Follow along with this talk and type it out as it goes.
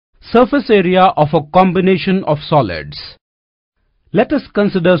Surface area of a combination of solids. Let us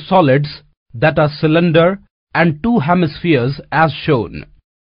consider solids that are cylinder and two hemispheres as shown.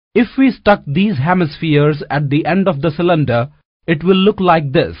 If we stuck these hemispheres at the end of the cylinder, it will look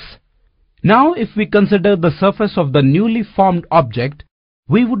like this. Now if we consider the surface of the newly formed object,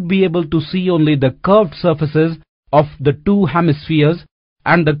 we would be able to see only the curved surfaces of the two hemispheres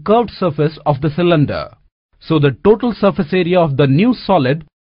and the curved surface of the cylinder. So the total surface area of the new solid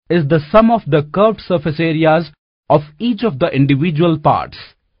is the sum of the curved surface areas of each of the individual parts.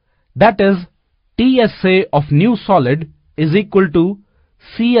 That is, TSA of new solid is equal to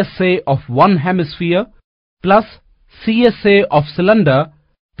CSA of one hemisphere plus CSA of cylinder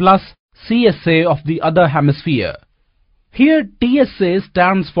plus CSA of the other hemisphere. Here TSA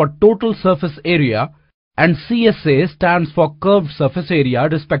stands for total surface area and CSA stands for curved surface area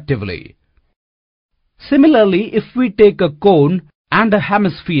respectively. Similarly, if we take a cone and a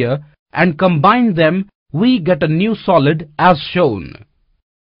hemisphere and combine them, we get a new solid as shown.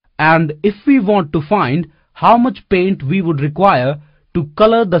 And if we want to find how much paint we would require to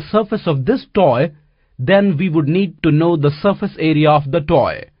color the surface of this toy, then we would need to know the surface area of the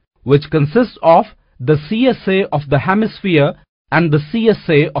toy, which consists of the CSA of the hemisphere and the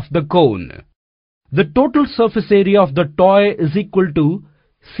CSA of the cone. The total surface area of the toy is equal to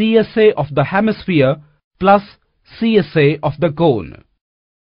CSA of the hemisphere plus CSA of the cone.